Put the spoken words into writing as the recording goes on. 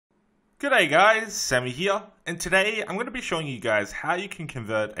G'day guys, Sammy here, and today I'm going to be showing you guys how you can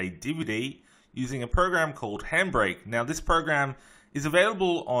convert a DVD using a program called Handbrake. Now this program is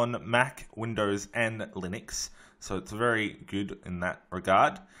available on Mac, Windows and Linux, so it's very good in that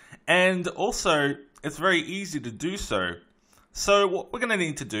regard. And also, it's very easy to do so. So what we're going to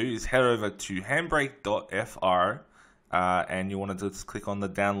need to do is head over to handbrake.fr and you want to just click on the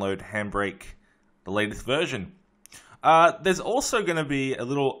download Handbrake, the latest version. There's also going to be a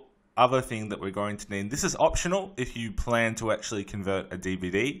little other thing that we're going to need. This is optional if you plan to actually convert a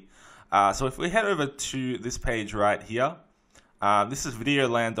DVD. So if we head over to this page right here, this is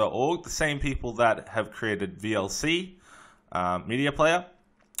videoland.org, the same people that have created VLC media player.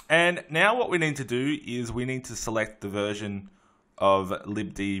 And now what we need to do is we need to select the version of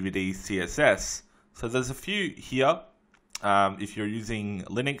libdvd CSS. So there's a few here. If you're using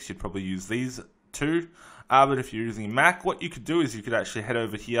Linux, you'd probably use these two. But if you're using Mac, what you could do is you could actually head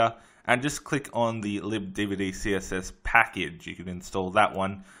over here and just click on the libdvd CSS package. You can install that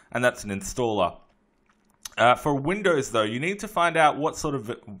one, and that's an installer. For Windows though, you need to find out what sort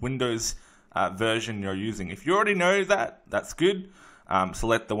of Windows version you're using. If you already know that, that's good.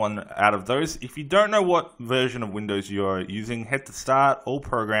 Select the one out of those. If you don't know what version of Windows you're using, head to Start, All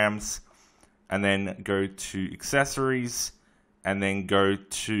Programs, and then go to Accessories, and then go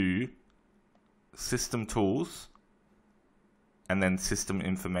to System Tools, and then System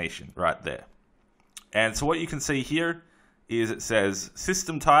Information right there. And so what you can see here is it says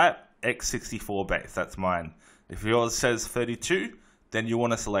System Type x64 base. That's mine. If yours says 32, then you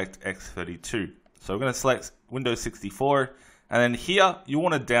want to select x32. So we're going to select Windows 64, and then here you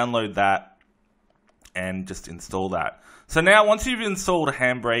want to download that and just install that. So now once you've installed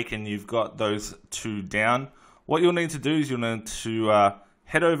Handbrake and you've got those two down, what you'll need to do is you'll need to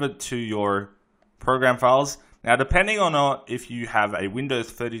head over to your program files. Now depending on if you have a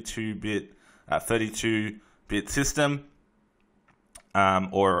Windows 32-bit system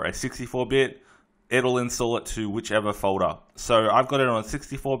or a 64-bit, it'll install it to whichever folder. So I've got it on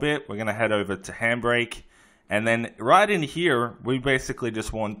 64-bit. We're going to head over to Handbrake, and then right in here we basically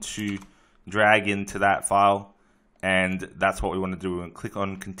just want to drag into that file, and that's what we want to do. And click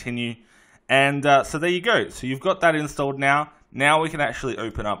on continue, and so there you go. So you've got that installed now. Now we can actually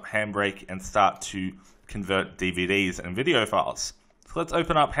open up Handbrake and start to convert DVDs and video files. So let's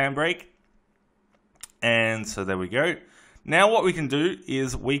open up Handbrake, and so there we go. Now what we can do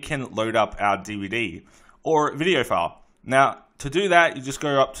is we can load up our DVD or video file. Now to do that, you just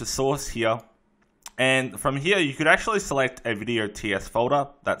go up to source here, and from here you could actually select a video TS folder.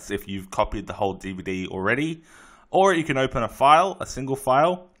 That's if you've copied the whole DVD already, or you can open a file, a single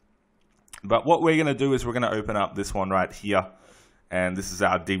file. But what we're going to do is we're going to open up this one right here, and this is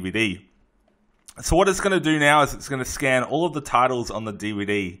our DVD. So what it's going to do now is it's going to scan all of the titles on the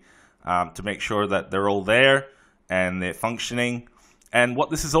DVD to make sure that they're all there and they're functioning. And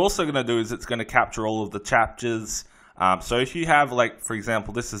what this is also going to do is it's going to capture all of the chapters. So if you have, like, for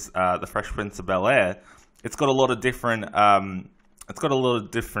example, this is the Fresh Prince of Bel-Air. It's got a lot of different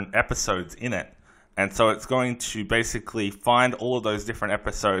episodes in it, and so it's going to basically find all of those different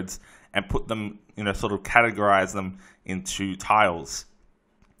episodes and put them, sort of categorize them into titles,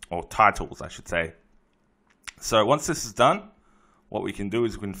 I should say. So once this is done, what we can do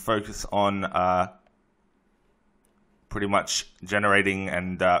is we can focus on pretty much generating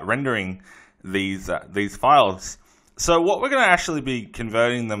and rendering these files. So what we're going to actually be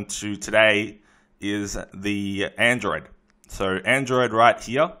converting them to today is the Android. So Android right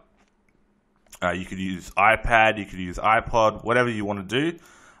here. You could use iPad, you could use iPod, whatever you want to do.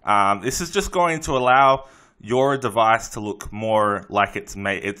 This is just going to allow your device to look more like it's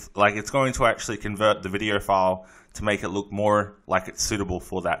going to actually convert the video file to make it look more like it's suitable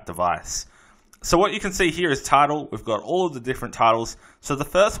for that device. So what you can see here is title. We've got all of the different titles. So the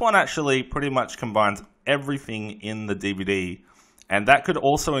first one actually pretty much combines everything in the DVD, and that could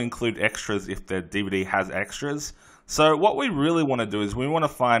also include extras if the DVD has extras. So what we really want to do is we want to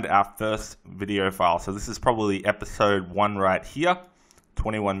find our first video file. So this is probably episode 1 right here,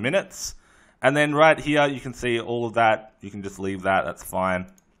 21 minutes. And then right here, you can see all of that. You can just leave that, that's fine.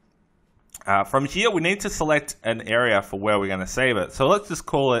 From here, we need to select an area for where we're going to save it. So let's just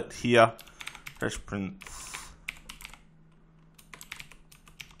call it here, Fresh Prince,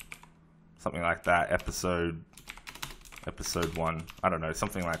 something like that, episode 1. I don't know,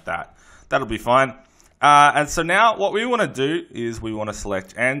 something like that. That'll be fine. And so now what we want to do is we want to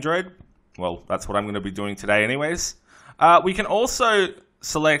select Android. Well, that's what I'm going to be doing today anyways. We can also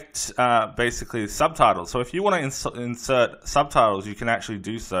select basically subtitles. So if you want to insert subtitles, you can actually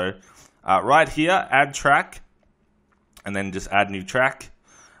do so. Right here, add track, and then just add new track.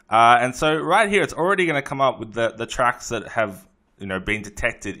 And so right here, it's already going to come up with the tracks that have been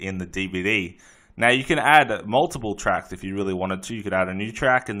detected in the DVD. Now you can add multiple tracks if you really wanted to. You could add a new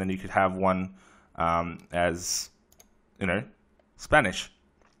track, and then you could have one as Spanish.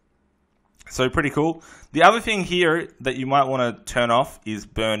 So pretty cool. The other thing here that you might want to turn off is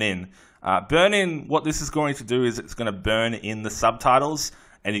burn in. Burn in, what this is going to do is it's going to burn in the subtitles,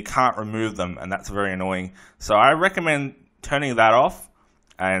 and you can't remove them, and that's very annoying. So I recommend turning that off,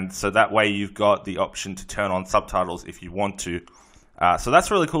 and so that way you've got the option to turn on subtitles if you want to. So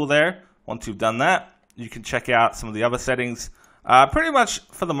that's really cool there. Once you've done that, you can check out some of the other settings. Pretty much,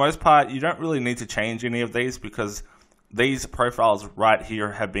 for the most part, you don't really need to change any of these because these profiles right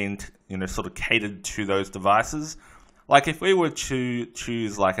here have been sort of catered to those devices. Like if we were to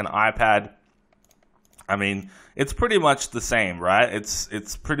choose like an iPad, I mean, it's pretty much the same, right?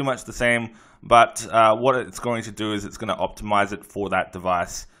 It's pretty much the same, but what it's going to do is it's going to optimize it for that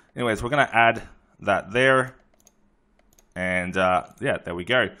device. Anyways, we're going to add that there, and yeah, there we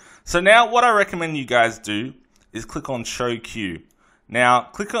go. So now what I recommend you guys do is click on Show Queue. Now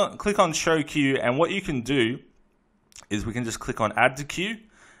click on Show Queue, and what you can do is we can just click on Add to Queue,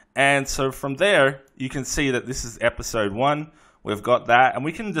 and so from there you can see that this is episode 1. We've got that, and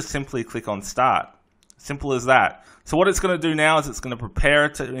we can just simply click on Start. Simple as that. So what it's going to do now is it's going to prepare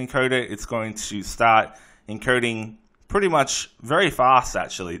to encode it. It's going to start encoding pretty much very fast,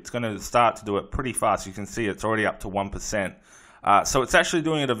 actually. It's going to start to do it pretty fast. You can see it's already up to 1%. So it's actually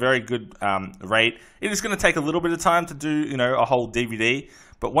doing it at a very good rate. It is going to take a little bit of time to do, a whole DVD.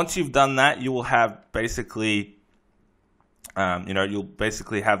 But once you've done that, you will have basically, you'll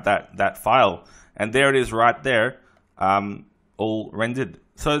basically have that file. And there it is right there, all rendered.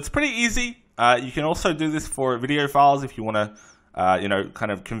 So it's pretty easy. You can also do this for video files if you want to,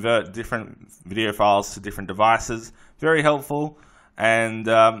 kind of convert different video files to different devices. Very helpful, and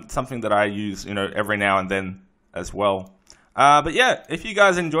something that I use, every now and then as well. But yeah, if you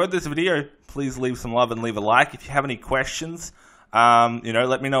guys enjoyed this video, please leave some love and leave a like. If you have any questions,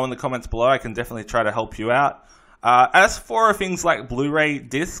 let me know in the comments below. I can definitely try to help you out. As for things like Blu-ray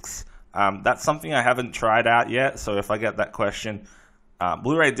discs, that's something I haven't tried out yet. So if I get that question,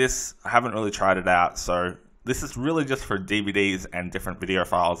 Blu-ray discs, I haven't really tried it out. So this is really just for DVDs and different video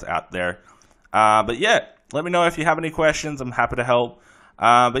files out there. But yeah, let me know if you have any questions. I'm happy to help.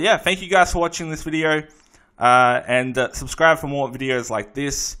 But yeah, thank you guys for watching this video. And subscribe for more videos like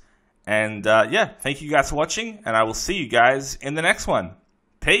this. And yeah, thank you guys for watching. And I will see you guys in the next one.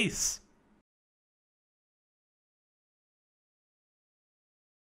 Peace.